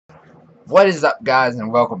What is up, guys, and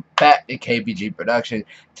welcome back to KBG Production.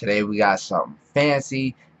 Today we got something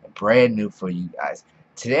fancy and brand new for you guys.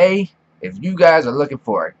 Today, if you guys are looking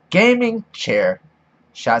for a gaming chair,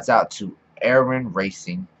 shouts out to Aaron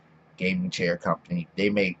Racing Gaming Chair Company. They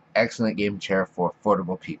make excellent gaming chair for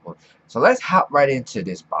affordable people. So let's hop right into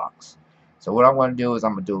this box. So what I'm going to do is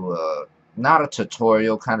I'm going to do not a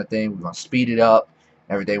tutorial kind of thing. We're going to speed it up.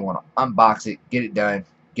 Everything. We want to unbox it, get it done,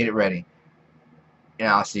 get it ready. And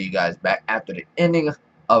I'll see you guys back after the ending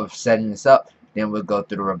of setting this up. Then we'll go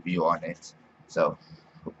through the review on it. So,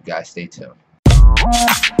 hope you guys stay tuned.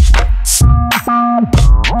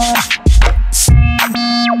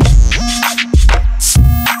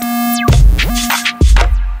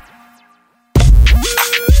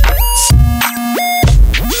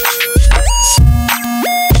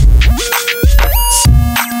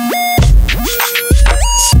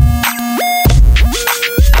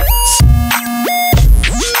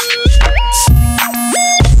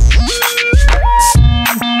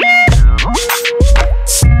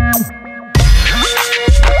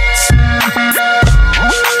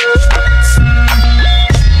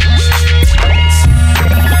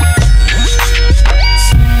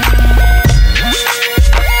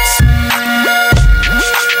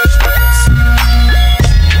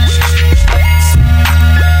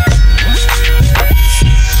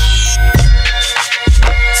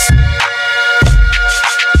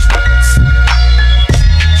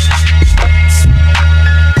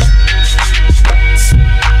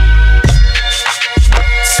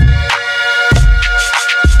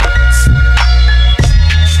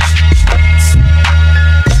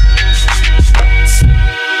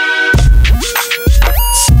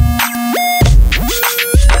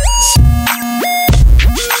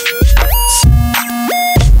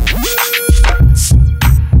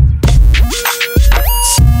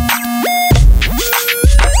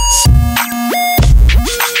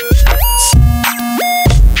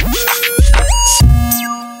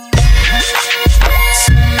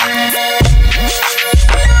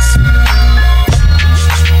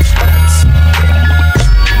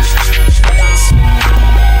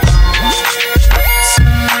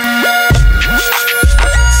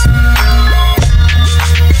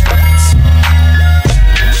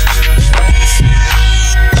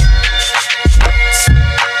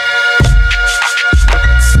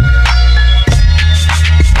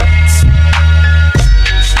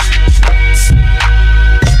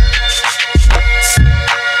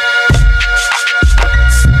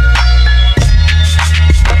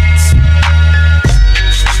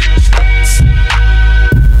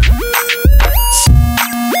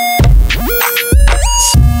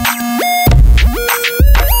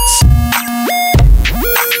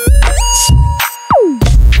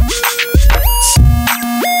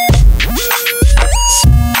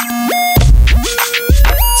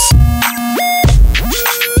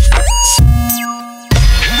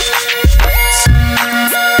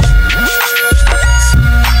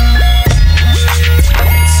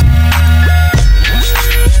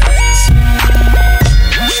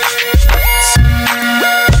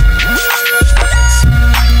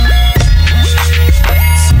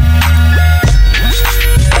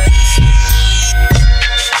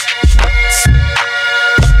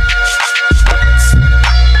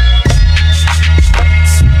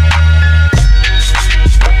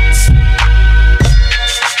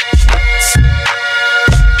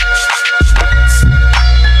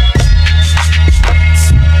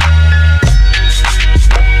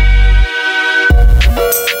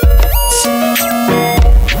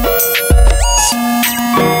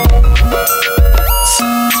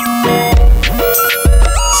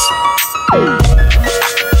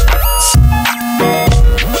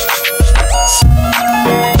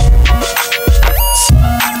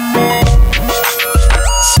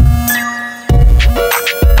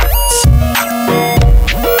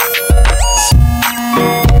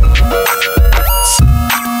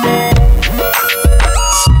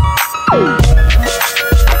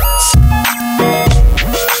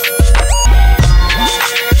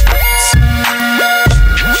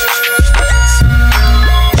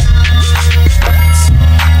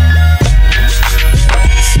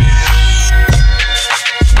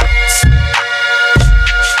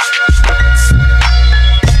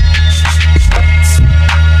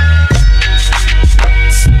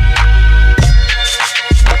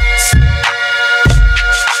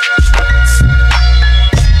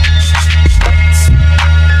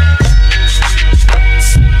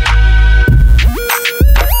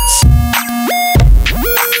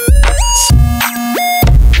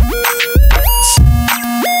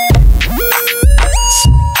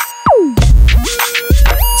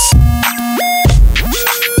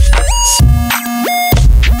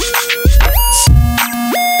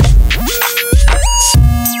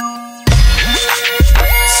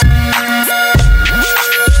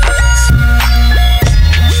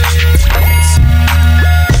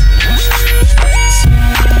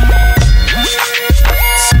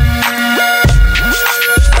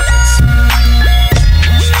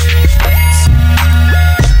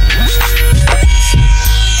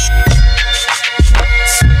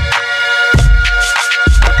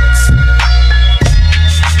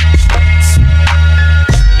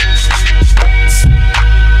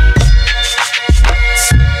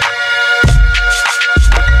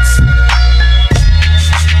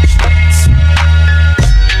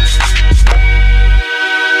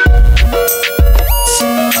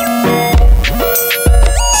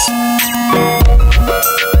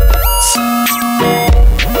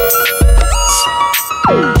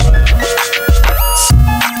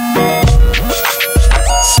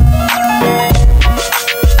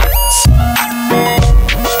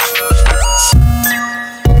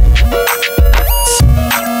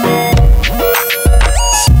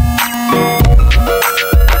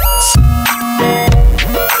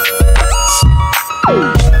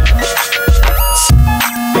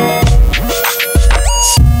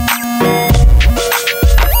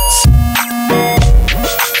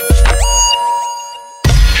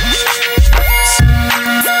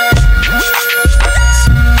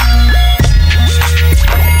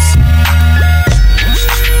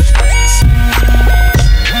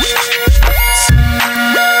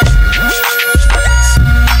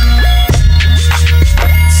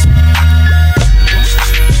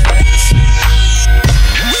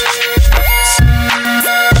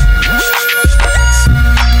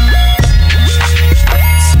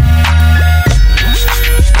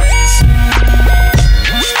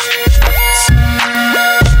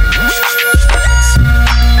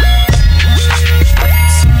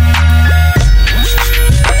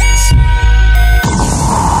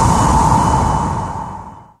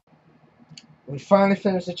 finally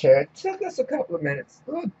finished the chair. It took us a couple of minutes.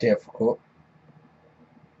 A little difficult.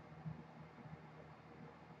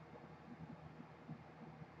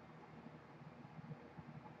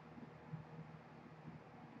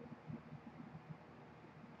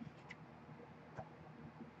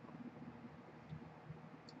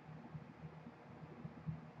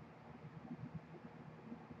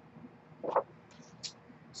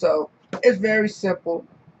 So it's very simple,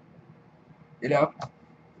 you know.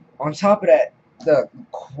 On top of that, the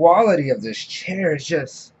quality of this chair is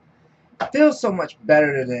just feels so much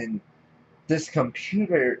better than this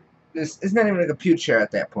computer. This is not even a computer chair at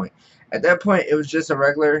that point. At that point, it was just a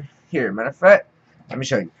regular. Here, matter of fact, let me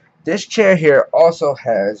show you. This chair here also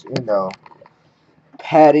has, you know,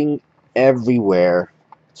 padding everywhere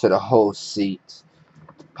to the whole seat,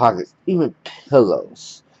 pockets, even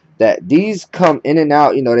pillows. That these come in and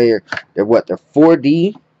out. You know, they're what, they're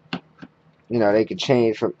 4D. You know, they can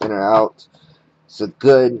change from in and out. It's a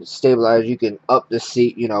good stabilizer. You can up the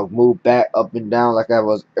seat, you know, move back up and down like I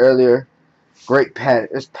was earlier. Great padding.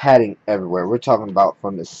 There's padding everywhere. We're talking about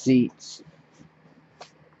from the seats,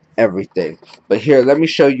 everything. But here, let me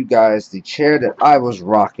show you guys the chair that I was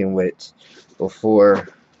rocking with before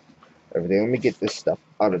everything. Let me get this stuff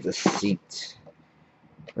out of the seat.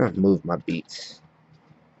 Move my beats.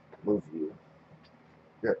 Move you.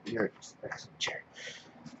 Your excellent chair.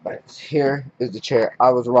 But here is the chair I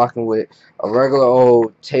was rocking with. A regular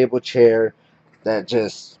old table chair that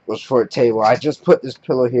just was for a table. I just put this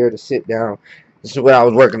pillow here to sit down. This is what I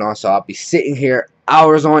was working on, so I'll be sitting here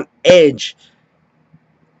hours on edge.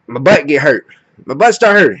 My butt get hurt. My butt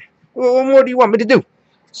start hurting. What more do you want me to do?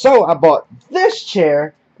 So I bought this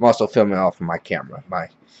chair. I'm also filming off of my camera,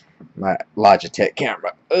 my Logitech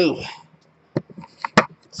camera. Ooh,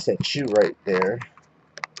 set you right there.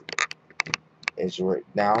 Is right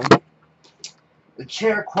down. The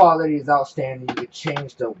chair quality is outstanding. You can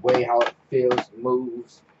change the way how it feels,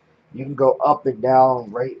 moves. You can go up and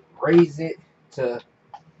down, raise it to,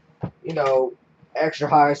 you know, extra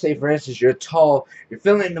high. Say, for instance, you're tall. You're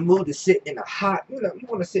feeling in the mood to sit in a hot, you know, you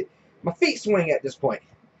want to sit. My feet swing at this point.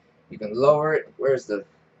 You can lower it. Where's the...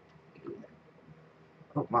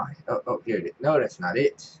 Oh, my. Oh, here it is. No, that's not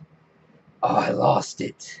it. Oh, I lost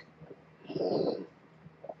it.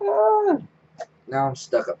 Now I'm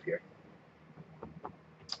stuck up here.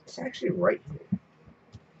 It's actually right here.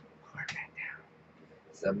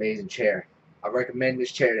 It's an amazing chair. I recommend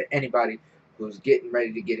this chair to anybody who's getting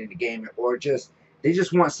ready to get into gaming, or just they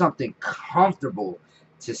just want something comfortable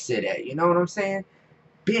to sit at. You know what I'm saying?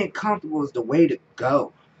 Being comfortable is the way to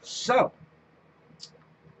go. So,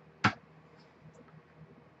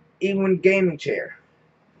 eWin gaming chair,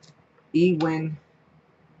 eWin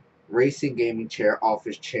racing gaming chair,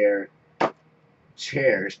 office chair,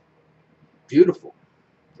 chairs, beautiful.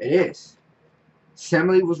 It is.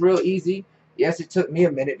 Assembly was real easy. Yes, it took me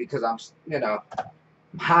a minute because I'm, you know,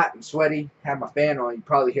 I'm hot and sweaty. Have my fan on. You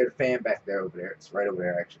probably hear the fan back there over there. It's right over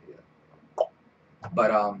there actually. Yeah.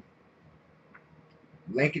 But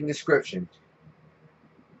link in description.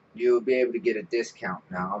 You'll be able to get a discount.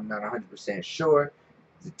 Now I'm not 100% sure.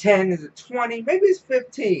 Is it 10? Is it 20? Maybe it's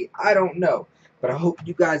 15. I don't know. But I hope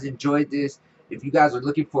you guys enjoyed this. If you guys are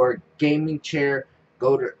looking for a gaming chair,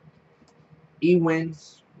 go to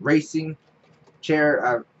eWin's racing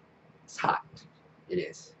chair. It's hot. It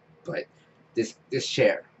is. But this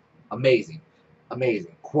chair, amazing.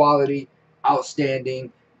 Amazing. Quality,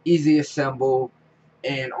 outstanding, easy assemble,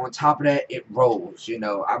 and on top of that, it rolls. You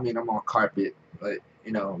know, I mean, I'm on carpet, but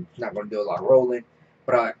you know, I'm not gonna do a lot of rolling.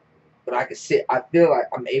 But I can sit. I feel like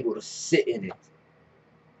I'm able to sit in it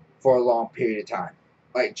for a long period of time.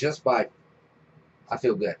 Like just by, I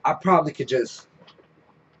feel good. I probably could just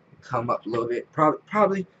come up a little bit.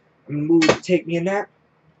 Probably move, take me a nap.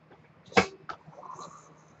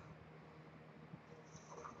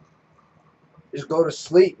 Just go to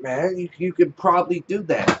sleep, man. You could probably do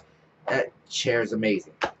that. That chair is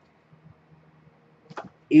amazing.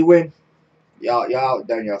 eWin, y'all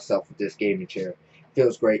outdone yourself with this gaming chair.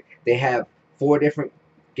 Feels great. They have 4 different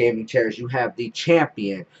gaming chairs. You have the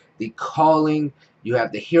Champion, the Calling, you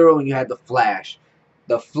have the Hero, and you have the Flash.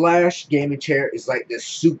 The Flash gaming chair is like this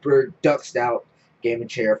super duxed out gaming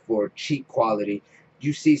chair for cheap quality.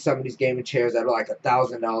 You see some of these gaming chairs that are like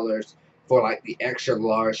 $1,000 for like the extra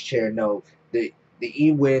large chair. No, the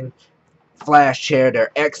eWin Flash chair,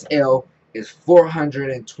 their XL, is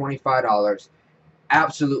 $425.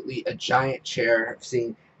 Absolutely a giant chair. I've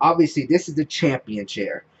seen. Obviously, this is the Champion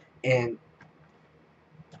chair, and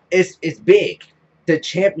it's big. The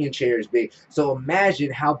Champion chair is big. So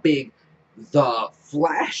imagine how big the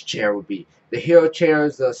Flash chair would be. The Hero chair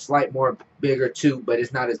is a slight more bigger too, but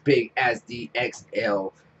it's not as big as the XL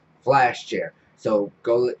Flash chair. So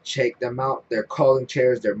go check them out. They're calling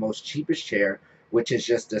chairs, their most cheapest chair, which is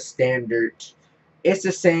just a standard. It's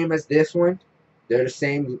the same as this one. They're the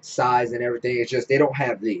same size and everything. It's just they don't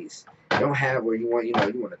have these. They don't have where you want, you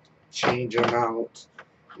want to change them out.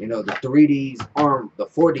 The 3D's the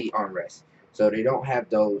 4D armrest. So they don't have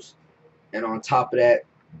those. And on top of that,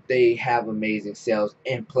 they have amazing sales,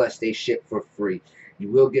 and plus they ship for free. You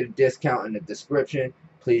will get a discount in the description.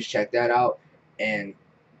 Please check that out. And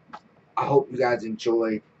I hope you guys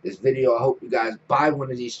enjoy this video. I hope you guys buy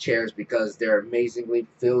one of these chairs because they're amazingly,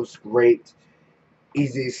 feels great,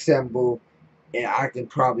 easy to assemble, and I can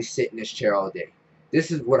probably sit in this chair all day.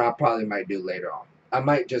 This is what I probably might do later on. I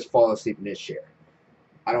might just fall asleep in this chair.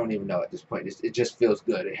 I don't even know at this point. It just feels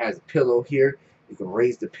good. It has a pillow here. You can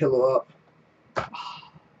raise the pillow up.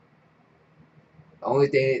 The only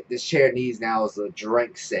thing this chair needs now is a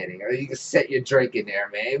drink setting. Or you can set your drink in there,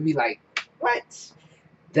 man. It'd be like, what?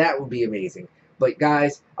 That would be amazing. But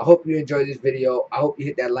guys, I hope you enjoyed this video. I hope you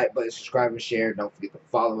hit that like button, subscribe, and share. Don't forget to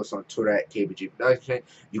follow us on Twitter at KBG Production.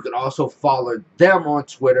 You can also follow them on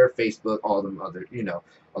Twitter, Facebook, all them other,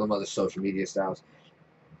 all them other social media styles.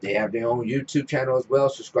 They have their own YouTube channel as well.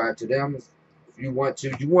 Subscribe to them if you want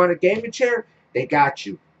to. You want a gaming chair? They got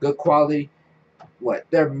you. Good quality.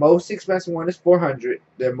 Their most expensive one is $400.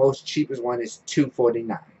 Their most cheapest one is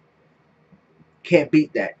 $249. Can't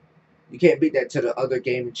beat that. You can't beat that to the other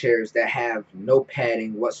gaming chairs that have no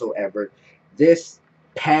padding whatsoever. This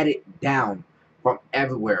padded down from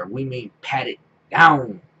everywhere. We mean padded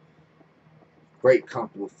down. Great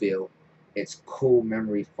comfortable feel. It's cool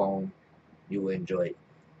memory foam. You will enjoy it.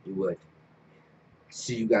 You would.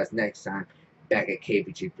 See you guys next time back at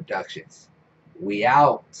KBG Productions. We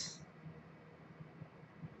out.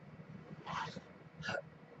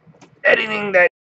 Editing that